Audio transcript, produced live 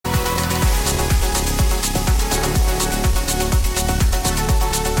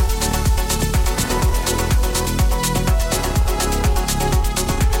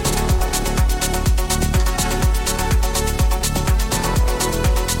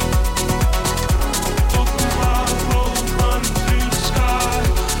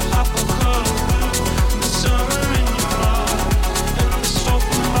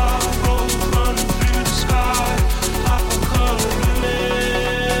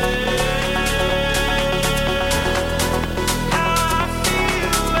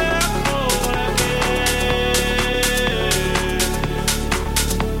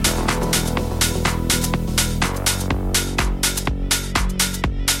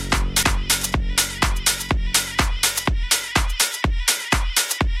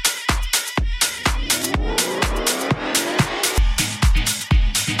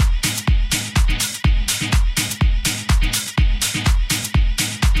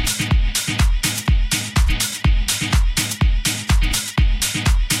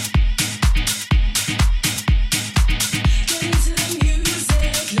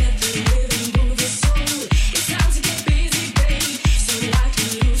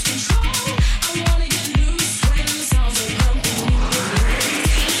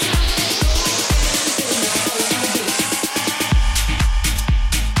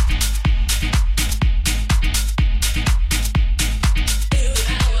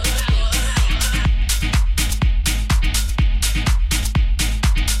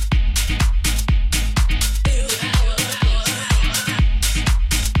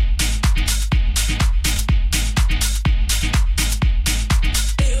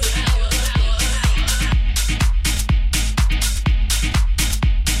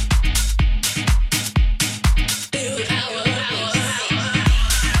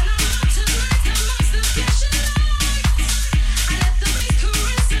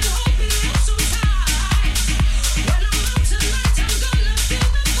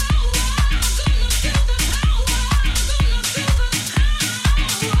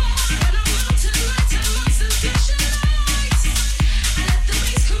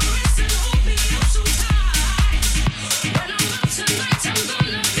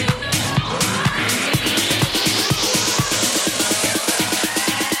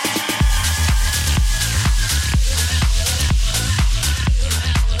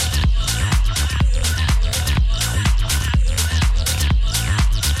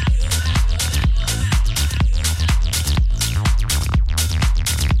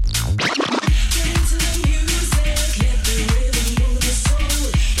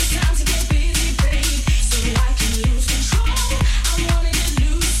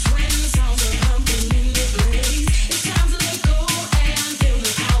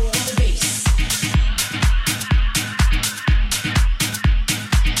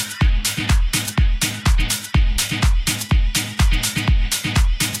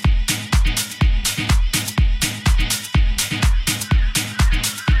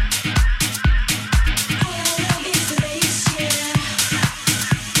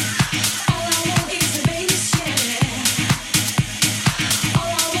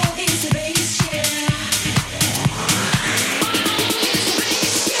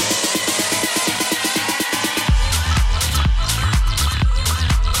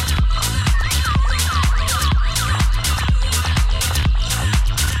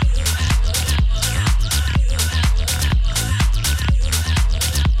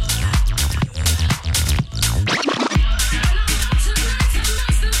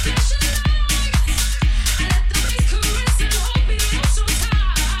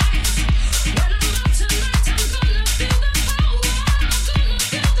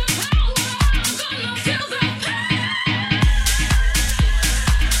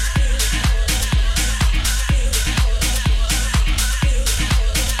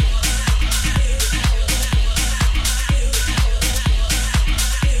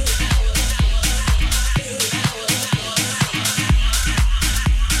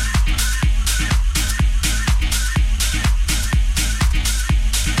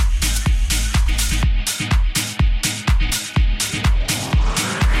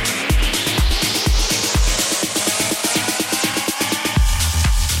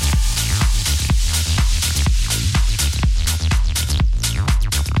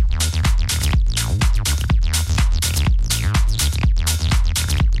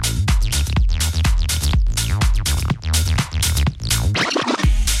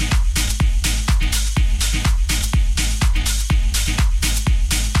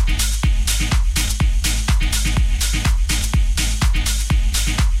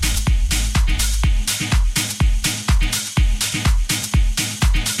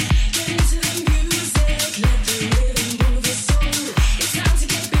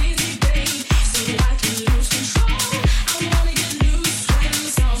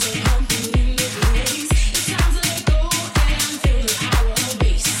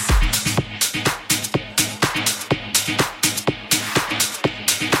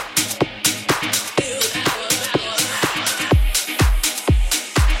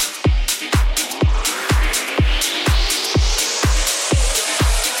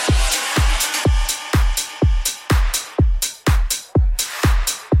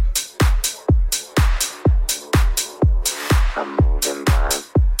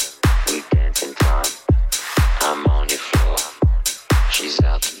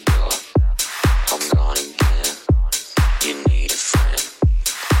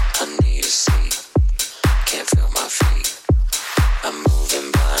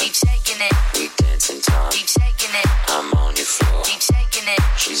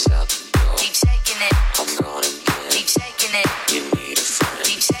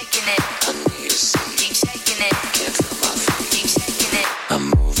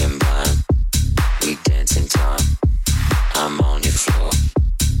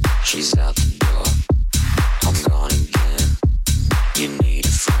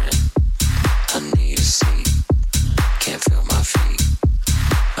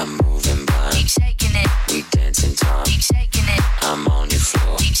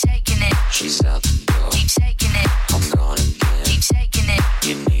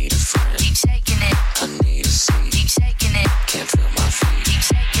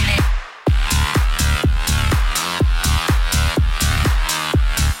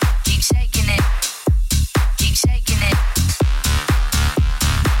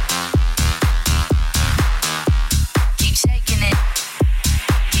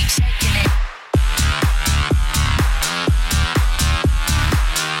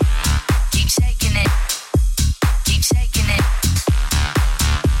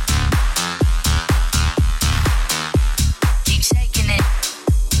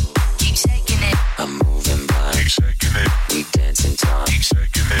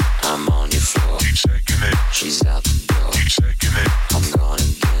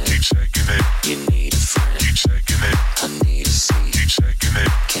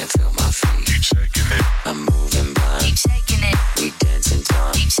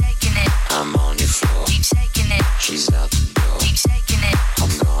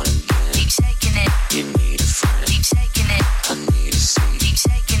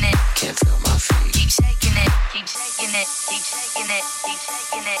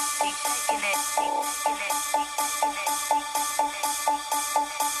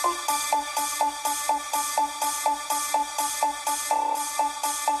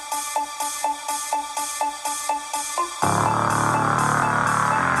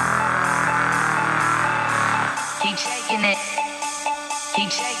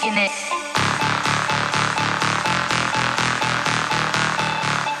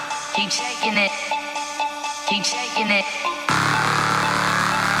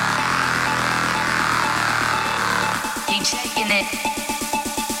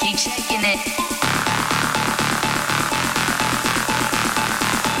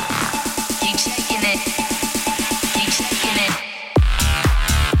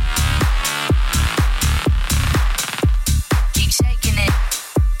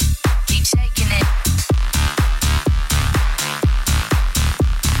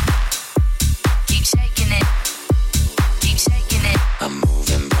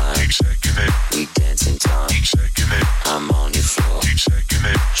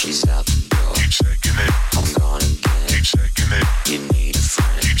She's out the door.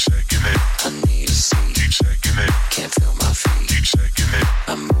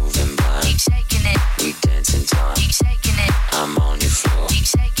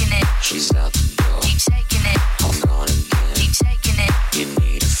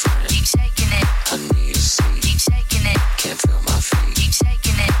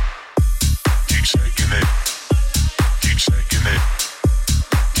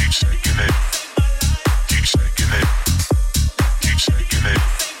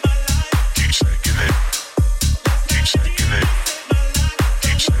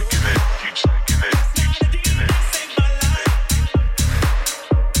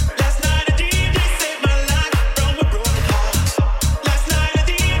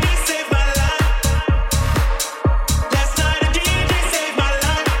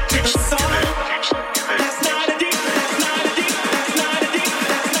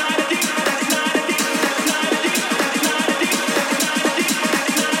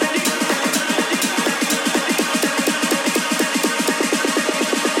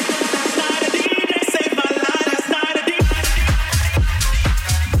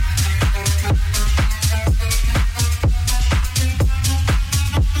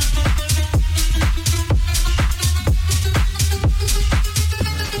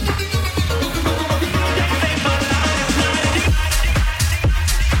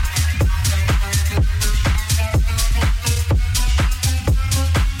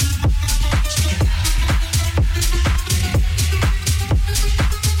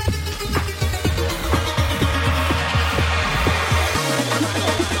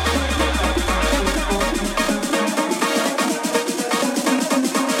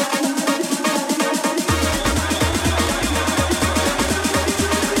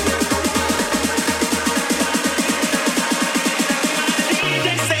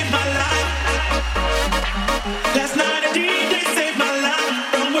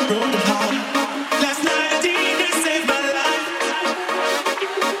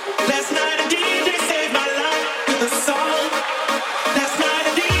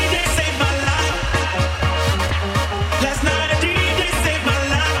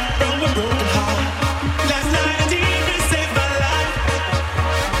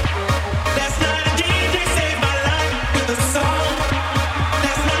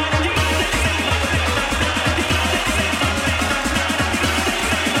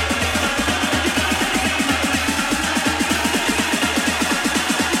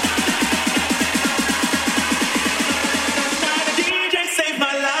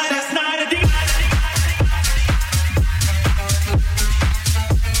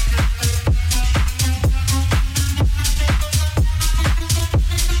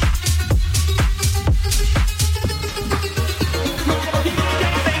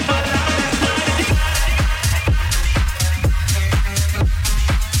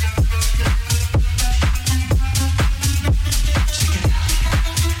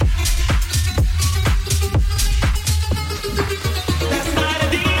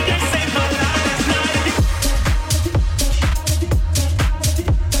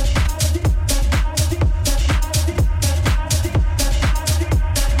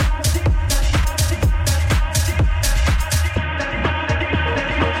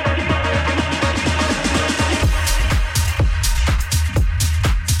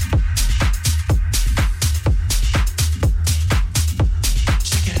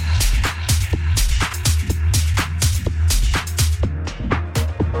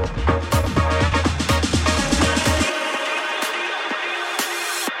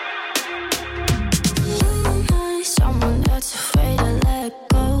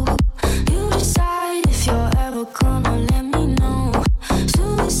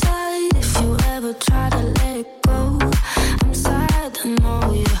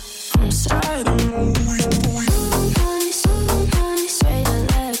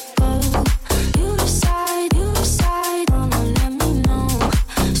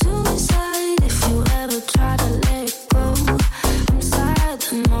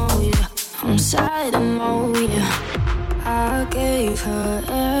 her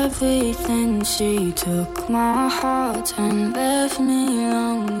everything. She took my heart and left me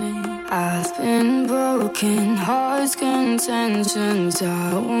lonely. I've been broken, hearts contentions.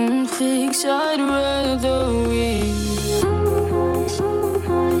 I won't fix, I'd rather win.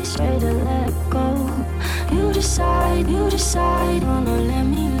 Straight to let go. You decide, wanna let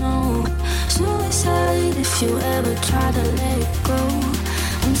me know. Suicide if you ever try to let go.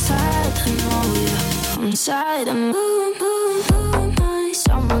 I'm sad, I know you. I'm sad, I'm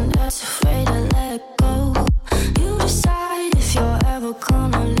someone that's afraid to let go. You decide if you're ever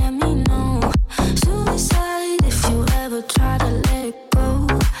gonna let me know. Suicide if you ever try to let go.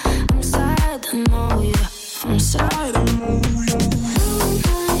 I'm sad, I know you. I'm sad, I know you.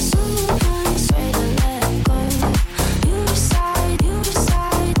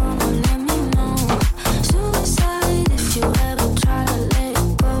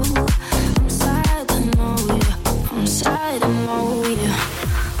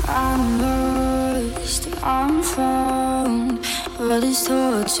 But it's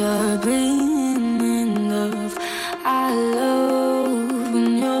torture being in love. I love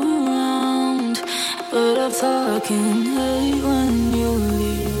when you're around, but I fucking hate when you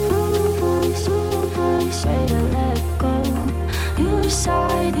leave. Straight to let go. You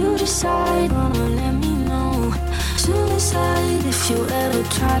decide, wanna let me know. Suicide if you ever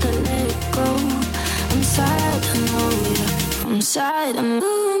try to let go. I'm sad, I know you. I'm sad, I'm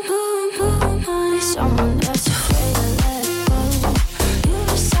someone that's afraid to let go. You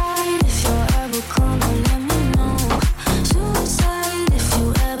decide if you're ever gonna let me know. Suicide if you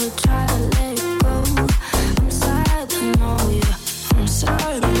ever try to let go. I'm sad, I know you. I'm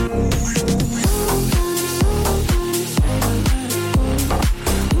sad, I know you.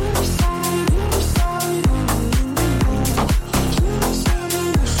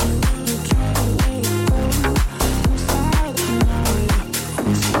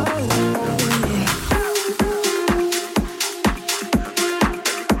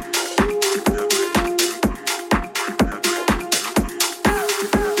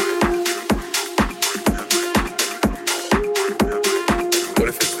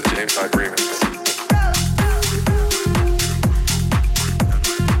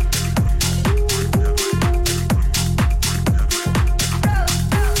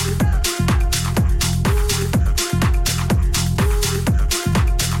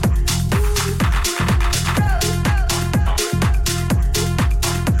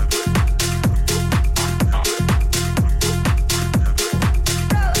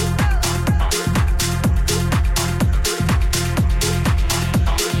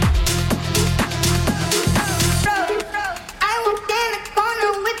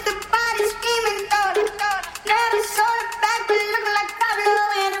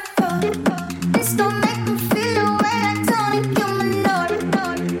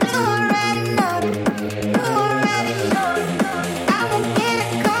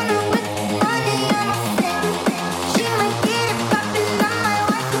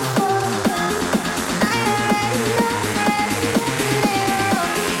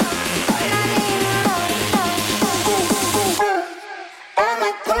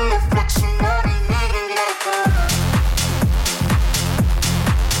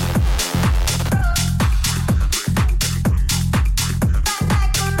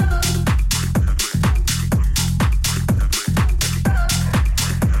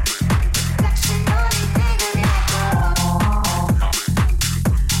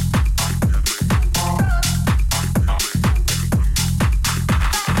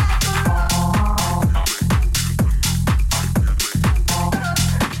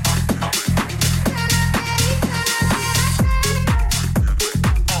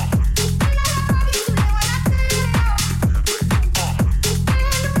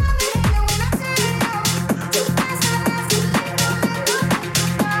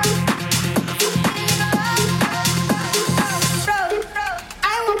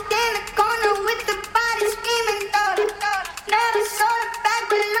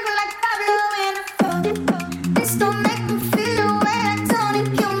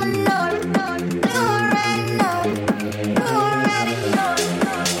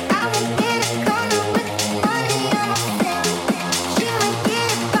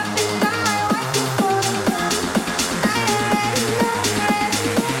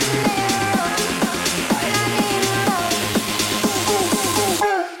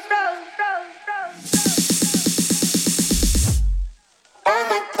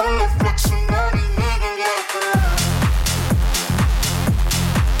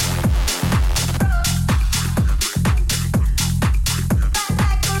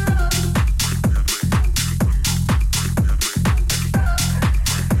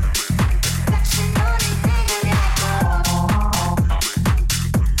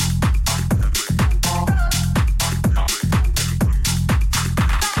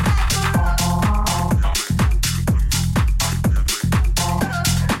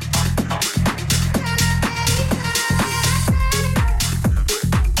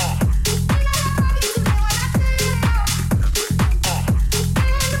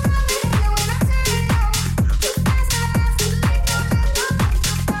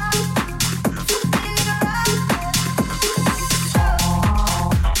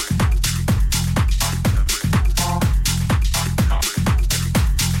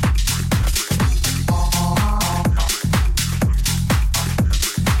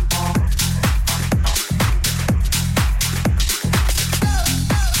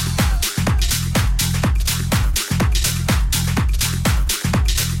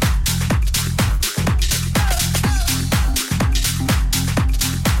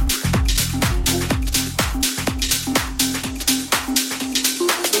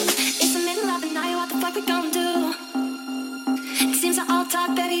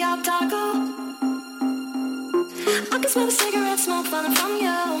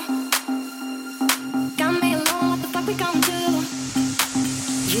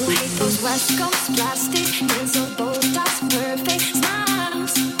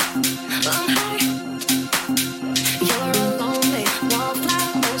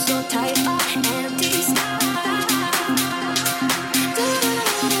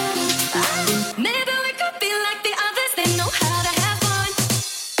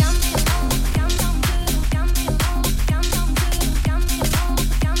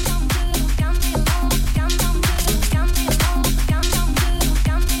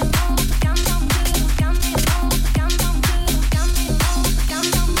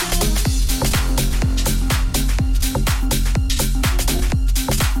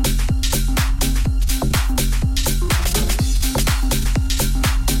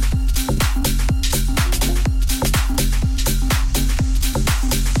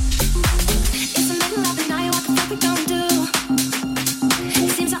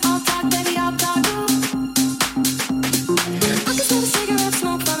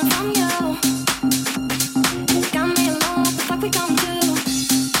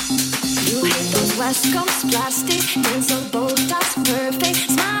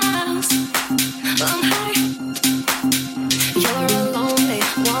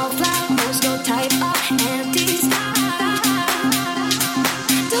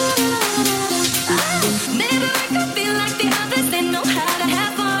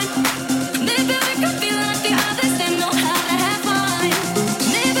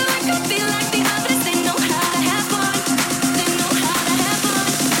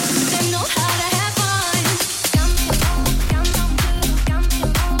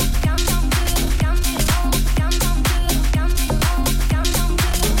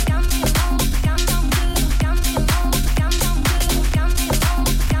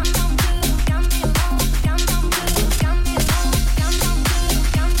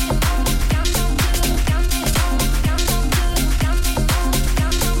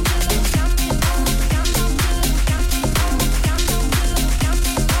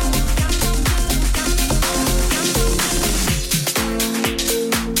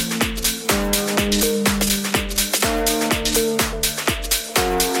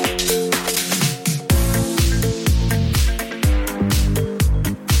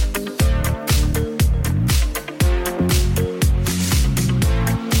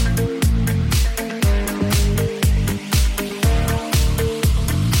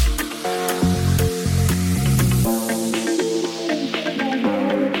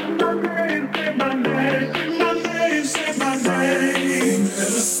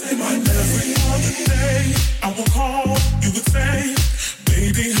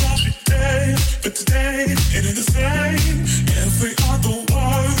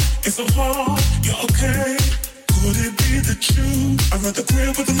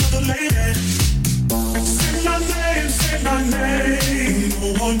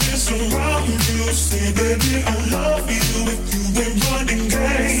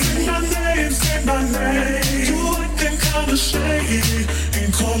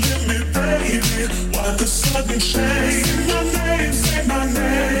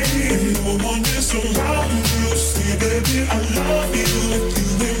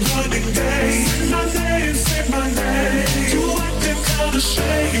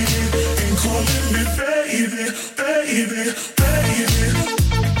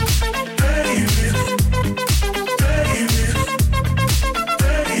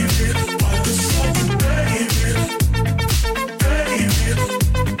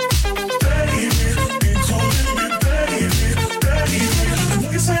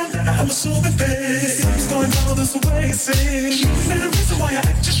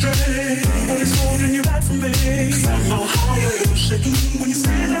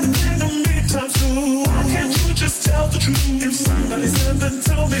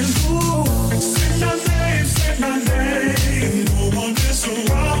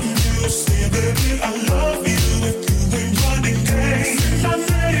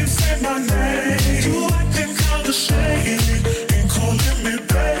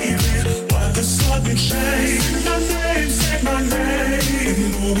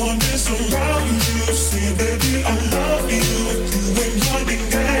 Around you, say baby I love you if you ain't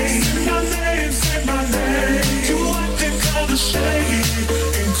running.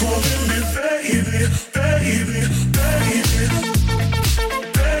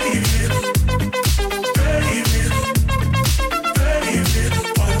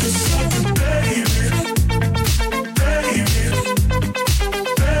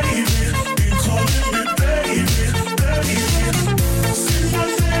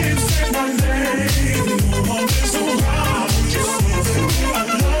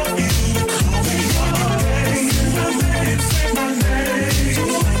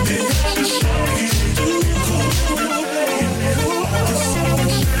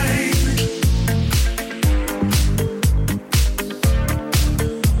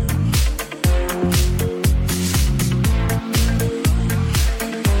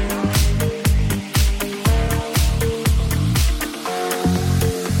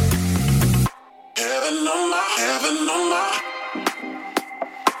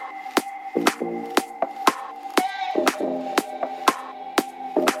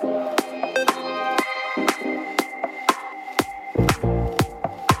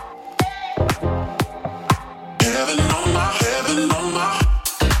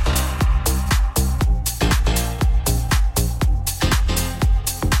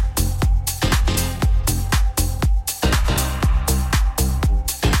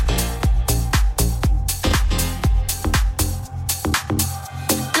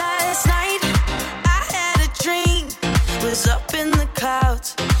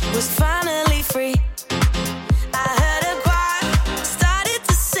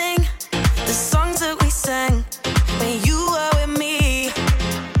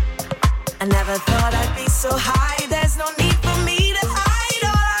 I never thought I'd be so high. There's no need for me to hide.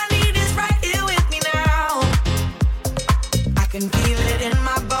 All I need is right here with me now. I can feel it in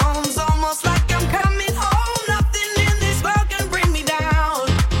my bones, almost like I'm coming home. Nothing in this world can bring me down.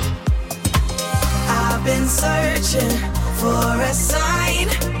 I've been searching for a sign.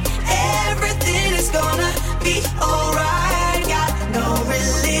 Everything is gonna be alright. Got no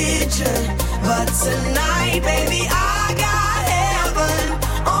religion, but tonight, baby, I got heaven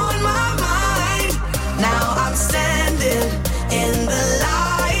on my mind. Now I'm standing in the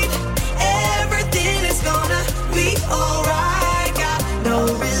light. Everything is gonna be alright. Got no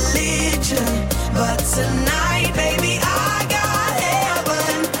religion, but tonight, baby, I got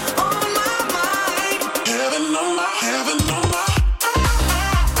heaven on my mind. Heaven on my, heaven on my.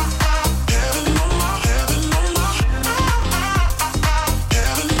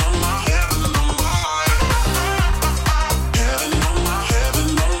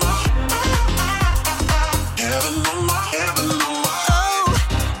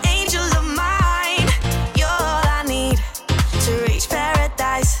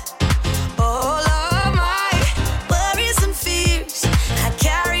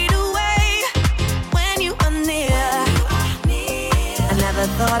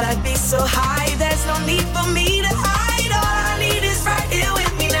 Thought I'd be so high. There's no need for me to hide. All I need is right here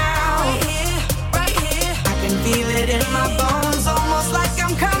with me now. Right here, right here. I can feel it in my bones, almost like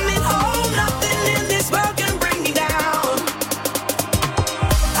I'm coming home. Nothing in this world can bring me down.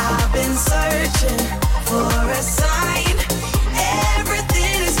 I've been searching for a sign.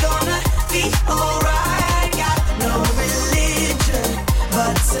 Everything is gonna be alright. Got no religion,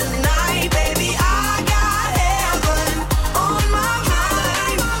 but tonight, baby, I got heaven on my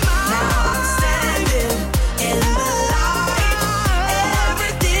mind. Now I'm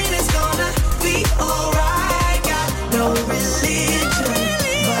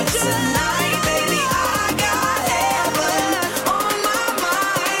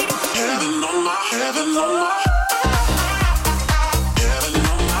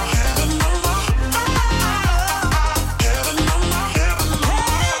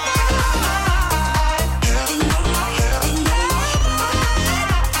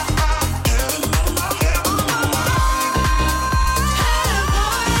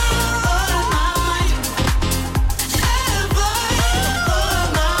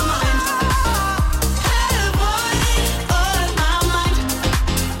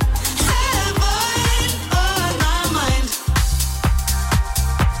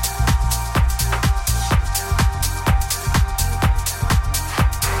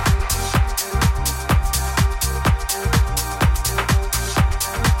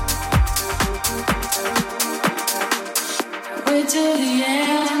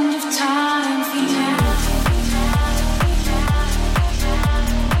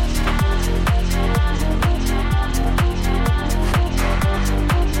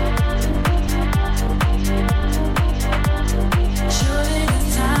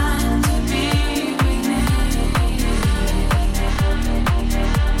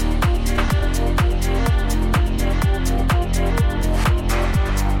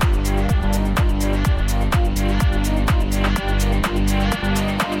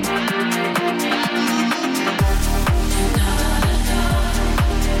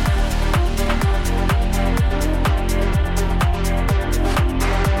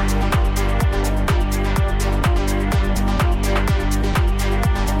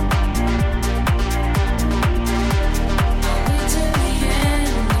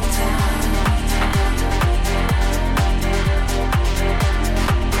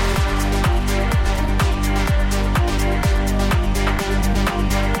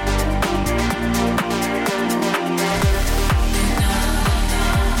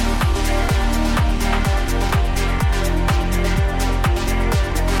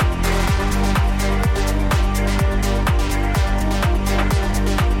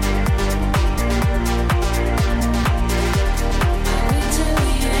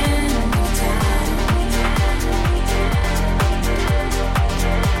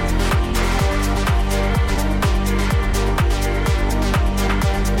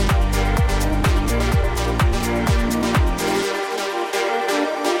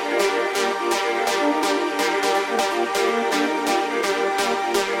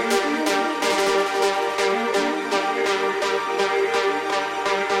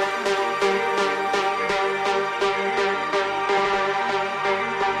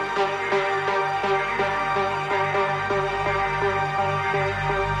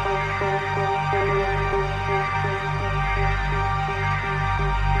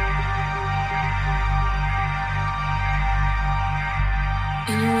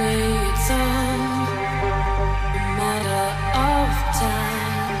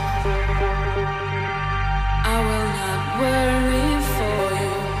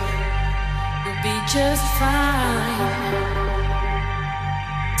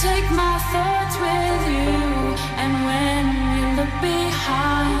Take my thoughts with you, and when you look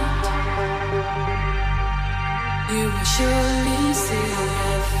behind, you will surely see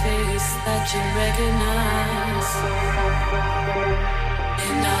a face that you recognize.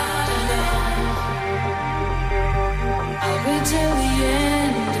 You're not alone. I'll wait till the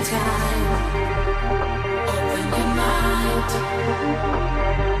end of time. Open your mind.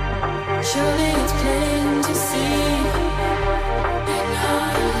 Surely it's plain to see. You're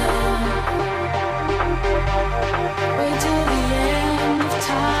not alone. Wait till the end of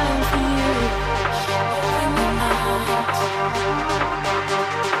time for you. Open your mind.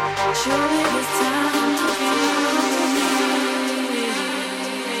 Surely it's time to feel me.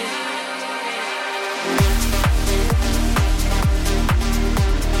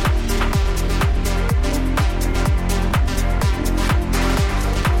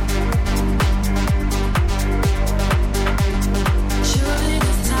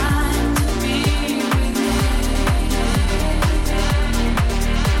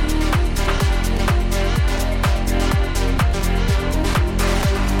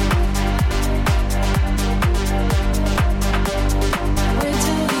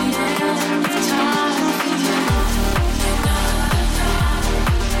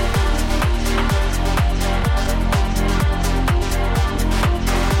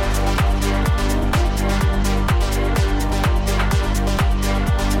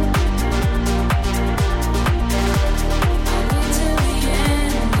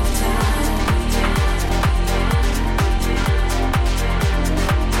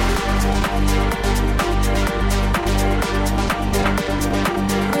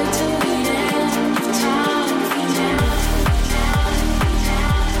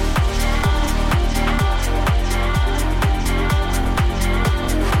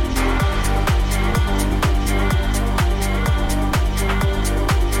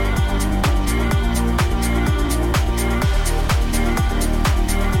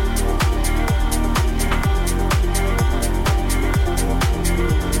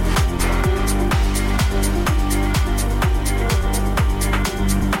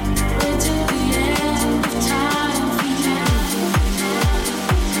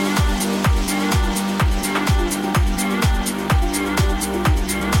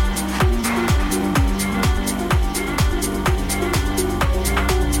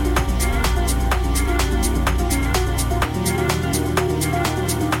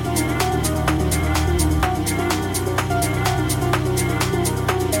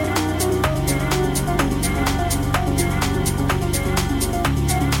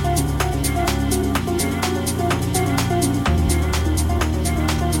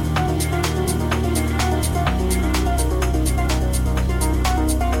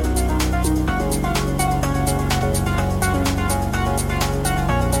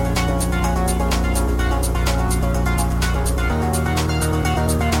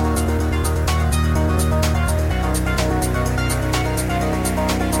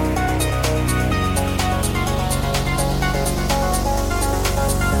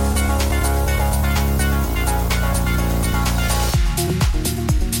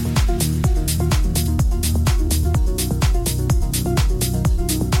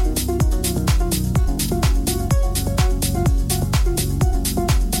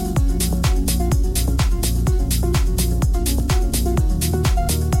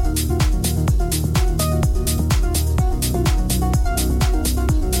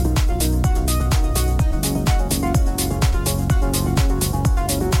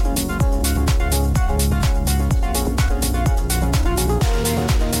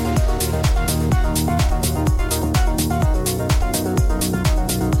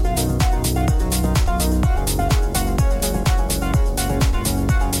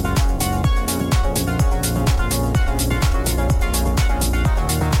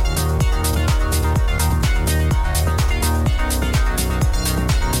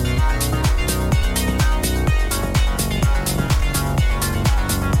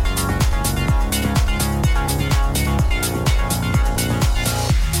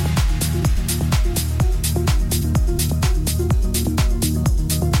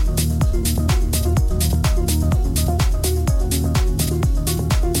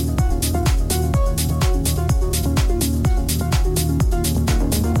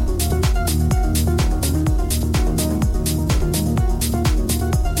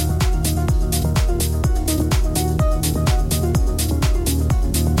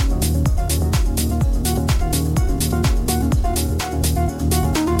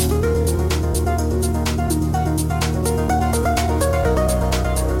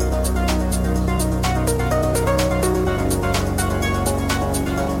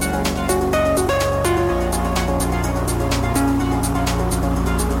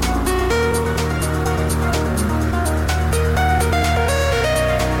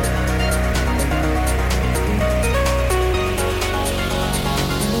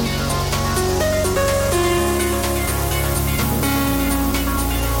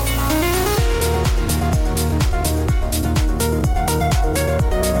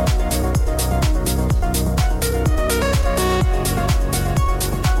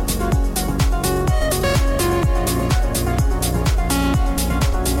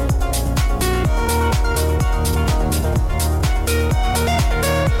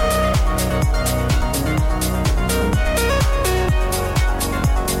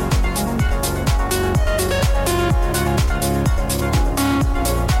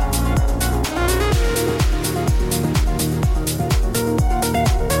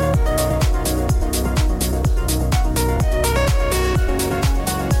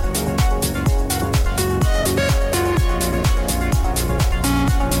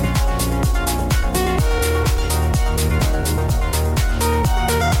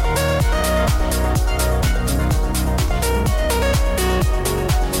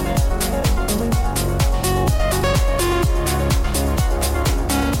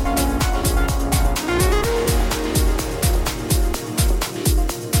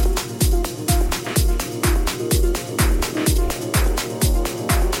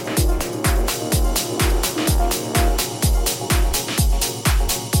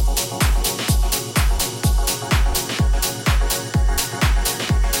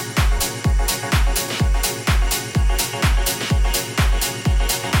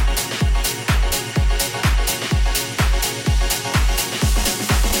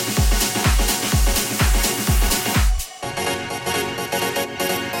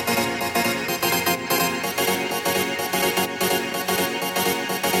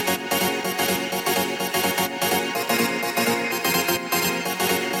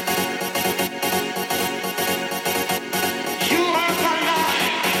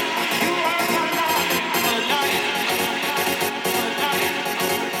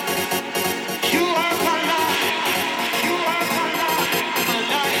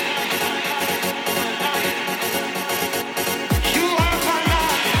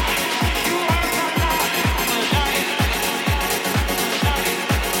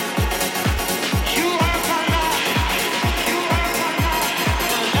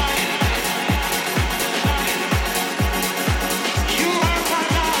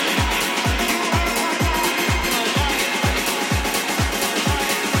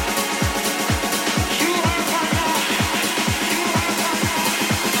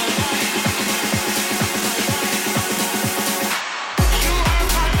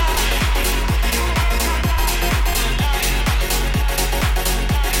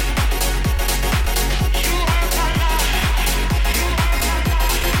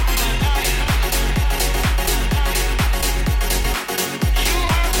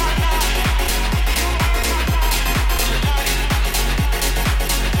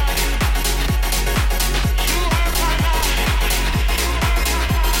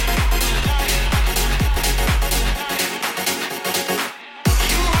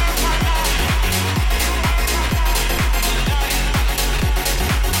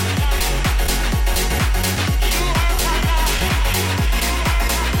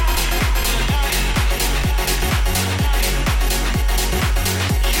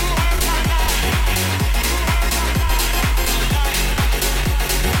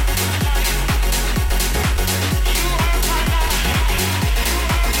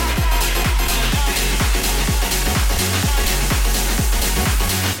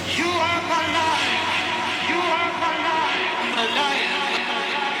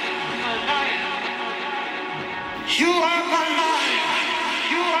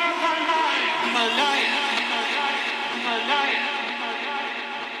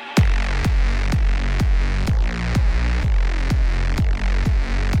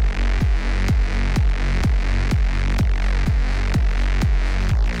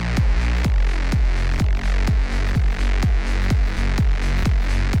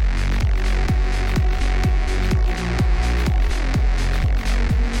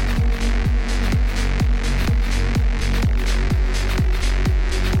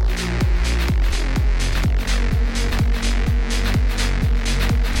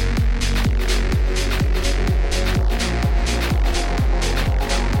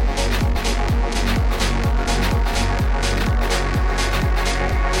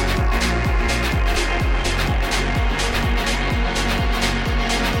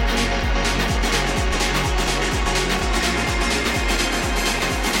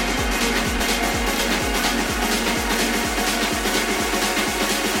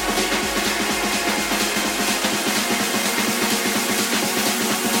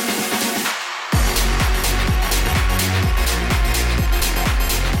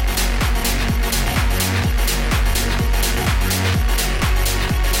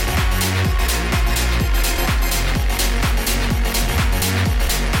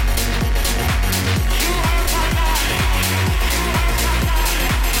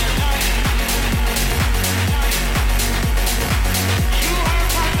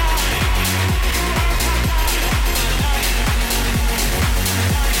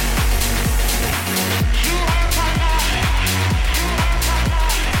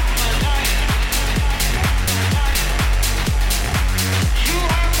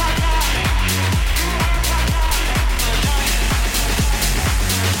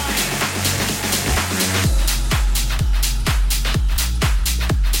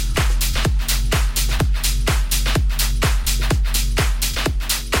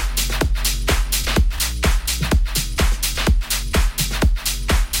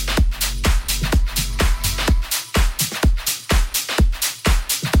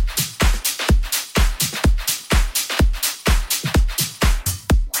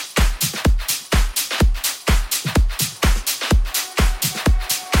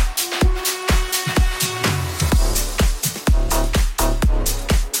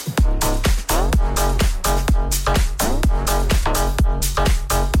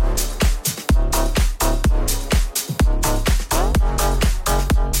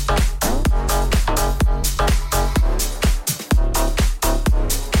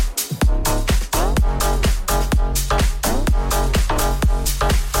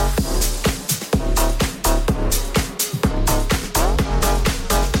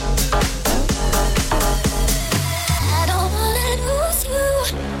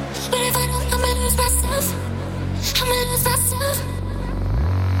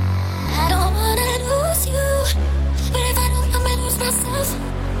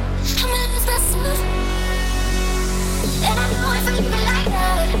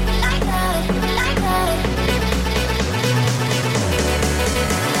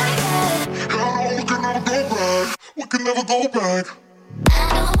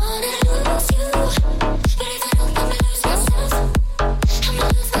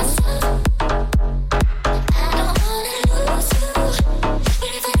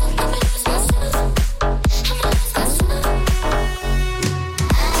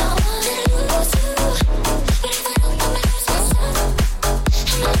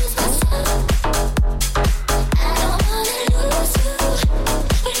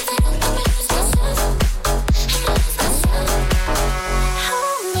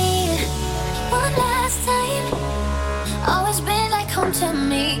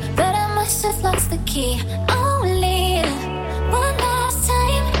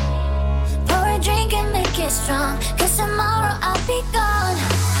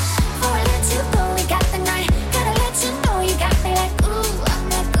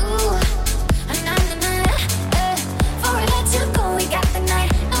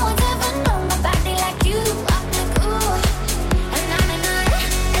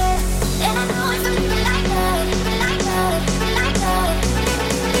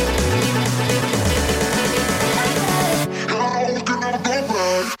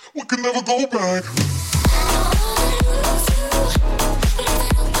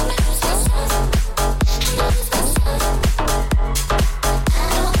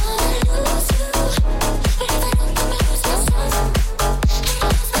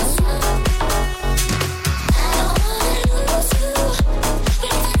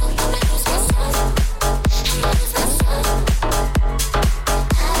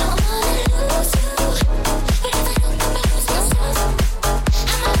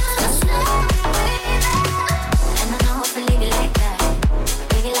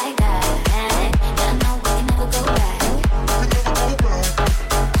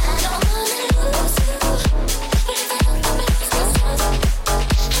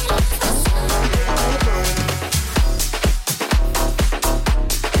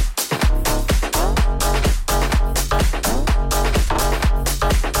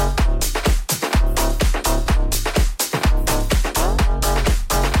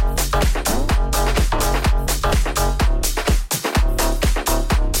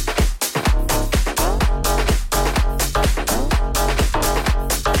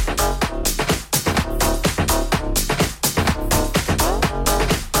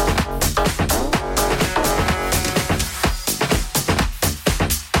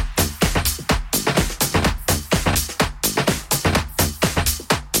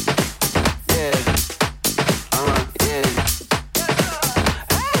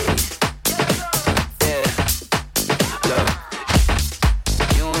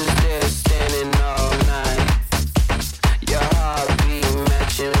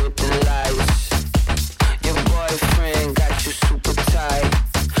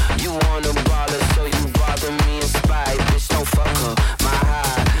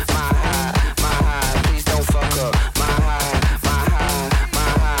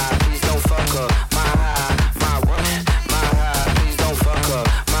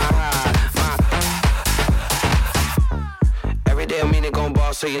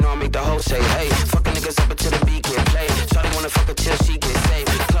 so you know I make the whole say, hey, fucking niggas up until the beat get played. Shawty wanna fuck her till she get saved.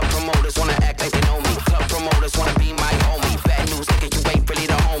 Club promoters wanna act like they know me. Club promoters wanna be my homie. Bad news, nigga, you ain't really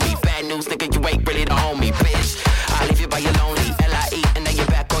the homie. Bad news, nigga, you ain't really the homie, bitch. I'll leave you by your lonely. L.I.E. and now you're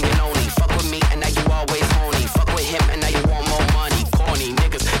back on your lonely. Fuck with me and now you always horny. Fuck with him and now you want more money. Corny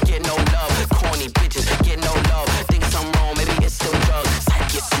niggas get no love. Corny bitches get no love. Think something wrong, maybe it's still drugs.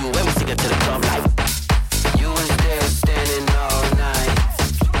 Psych, it's you, and we sing it to the club like you was there standing all night.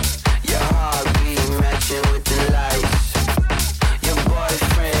 Your heartbeat matching with the lights. Your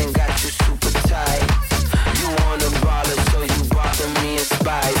boyfriend got you super tight. You want a baller, so you bother me a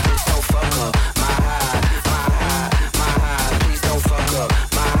spice. Bitch, don't fuck up my high, my high, my high. Please don't fuck up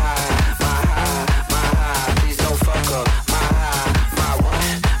my high, my high, my high. Please don't fuck up my high, my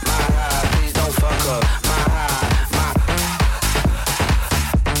what? My high. Please don't fuck up my high, my.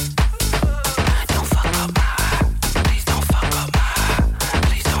 Don't fuck up my high. Please don't fuck up my high.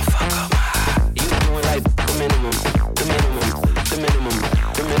 Please don't fuck up my high. You doing like the minimum, the minimum, the minimum,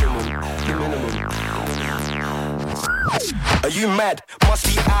 the minimum, the minimum. Are you mad? Must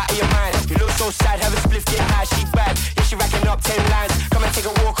be out of your mind. You look so sad, have a spliff, get high, she bad. Yeah, she racking up 10 lines. Come and take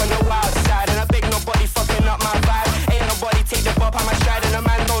a walk on the wild side. And I beg nobody fucking up my vibe. Ain't nobody take the bop on my stride. And a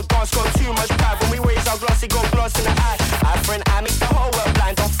man don't dance, got too much pride. When we raise our glass, it got gloss in the eye. Eye for an eye, makes the whole world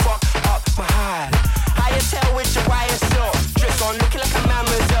blind. Don't fuck up my high. Higher tail with your wire silk. Dress on, looking like a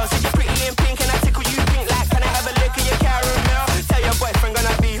mademoiselle. So you're pretty in pink and I tickle you pink. Like, can I have a lick of your caramel? Tell your boyfriend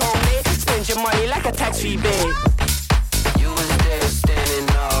gonna be home late. Spend your money like a tax rebate. You was there standing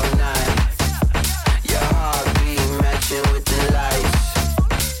all night. Your heartbeat matching with the lights.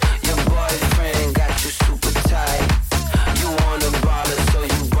 Your boyfriend got you super tight. You want a baller, so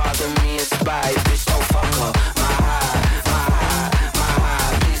you bother me a spice. Bitch, don't fuck up my high, my high, my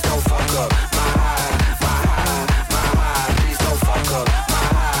high. Please don't fuck up my high, my high, my high. Please don't fuck up my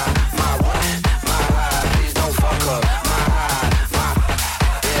high, my what? My high. Please don't fuck up my high, my.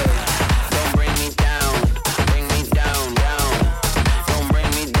 Yeah, don't bring me down, bring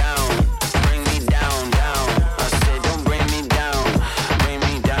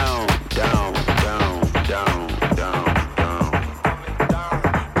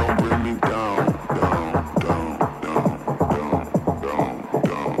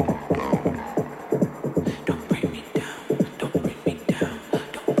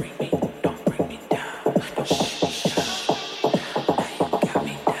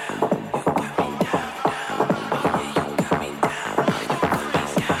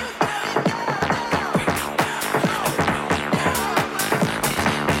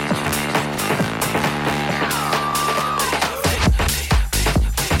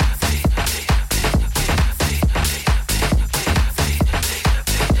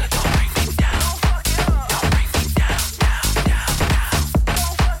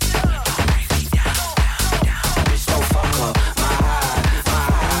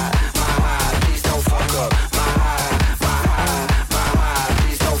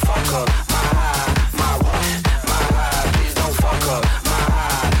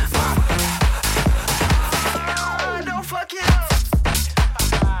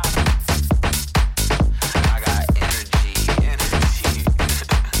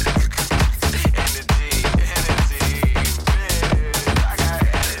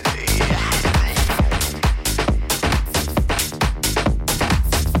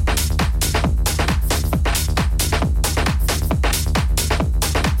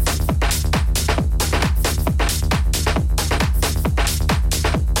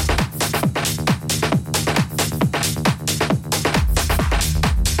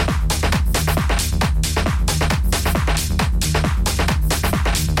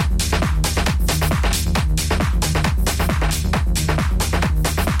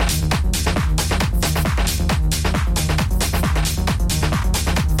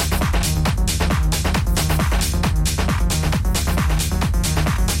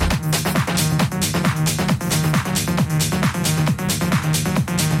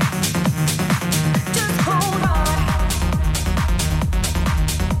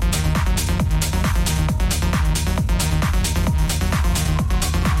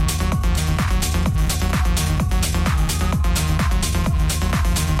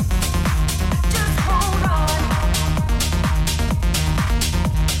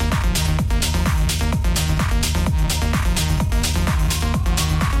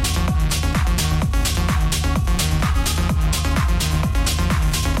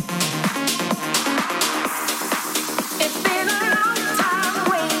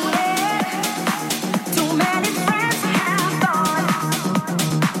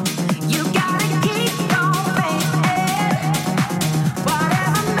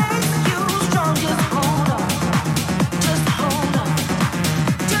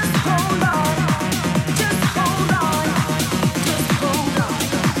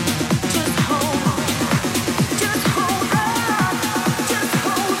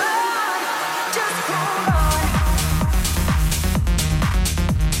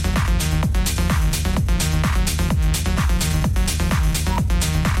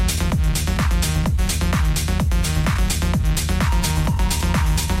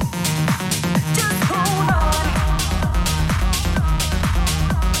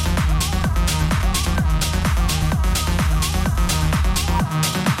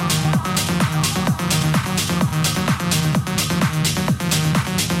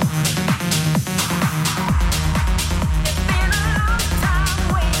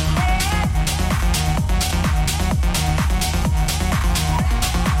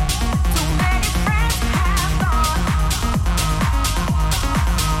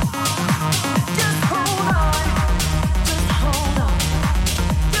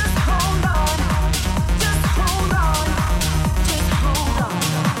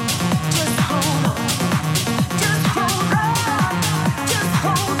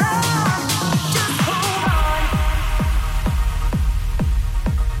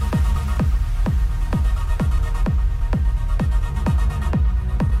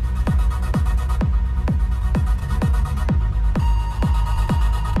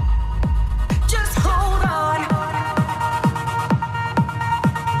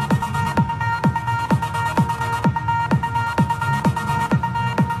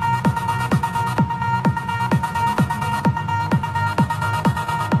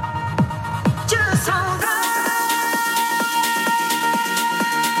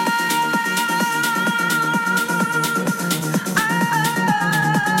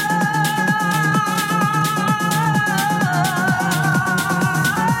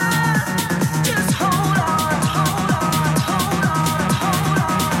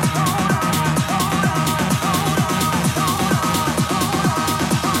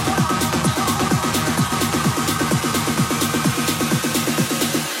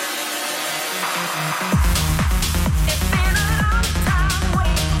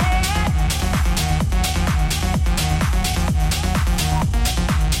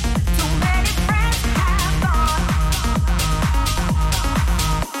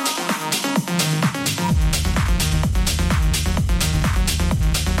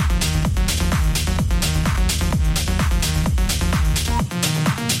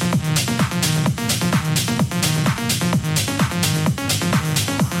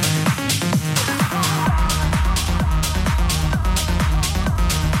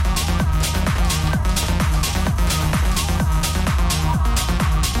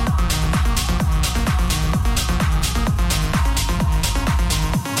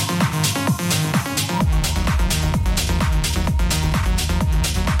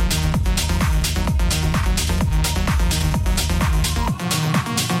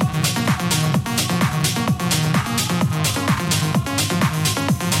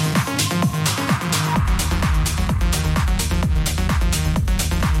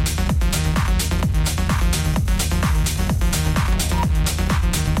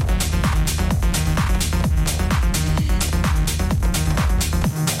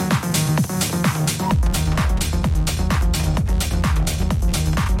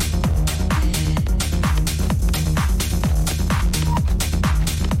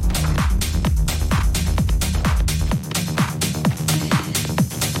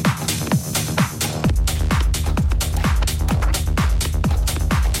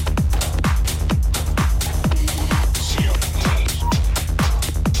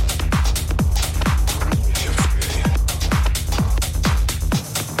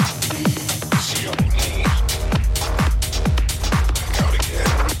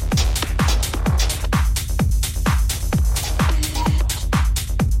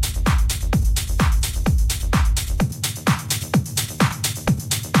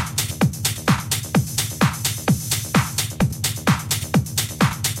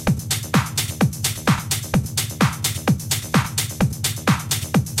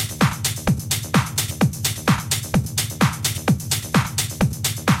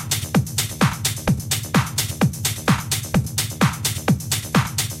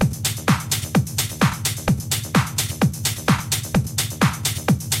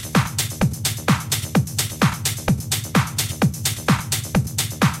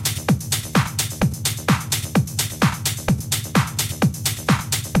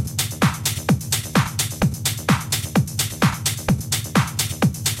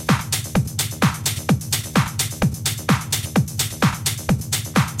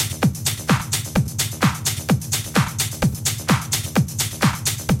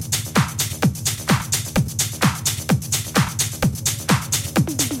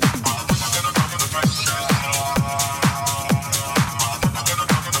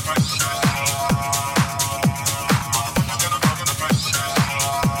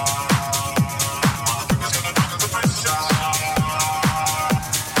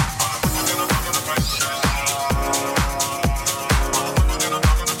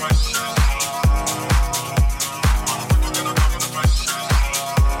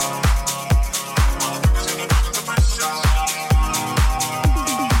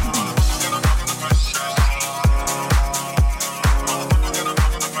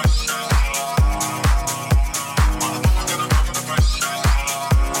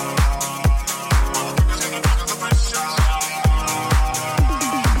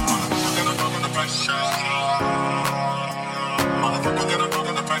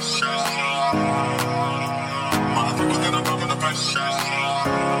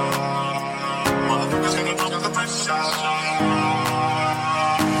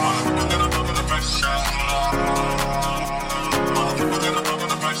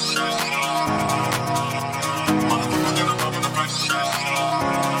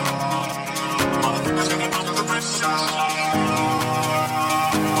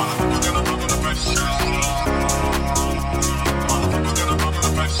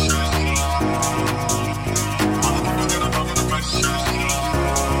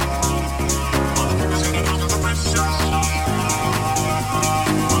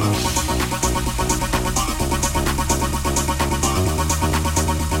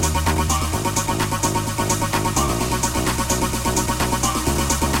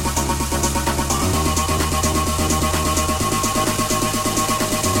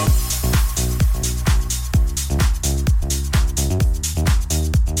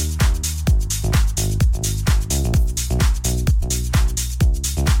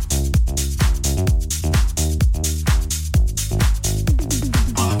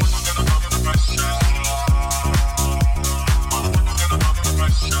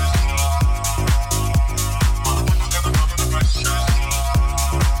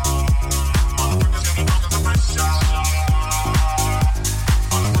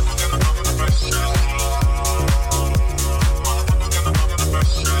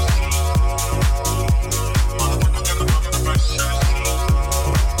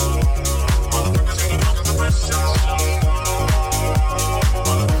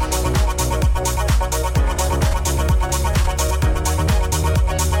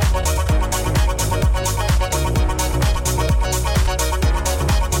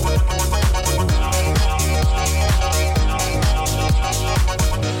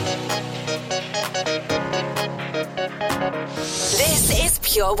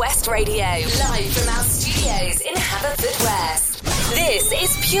Pure West Radio, live from our studios in Haverfordwest. This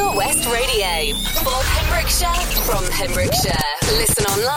is Pure West Radio for Pembrokeshire, from Pembrokeshire. Listen online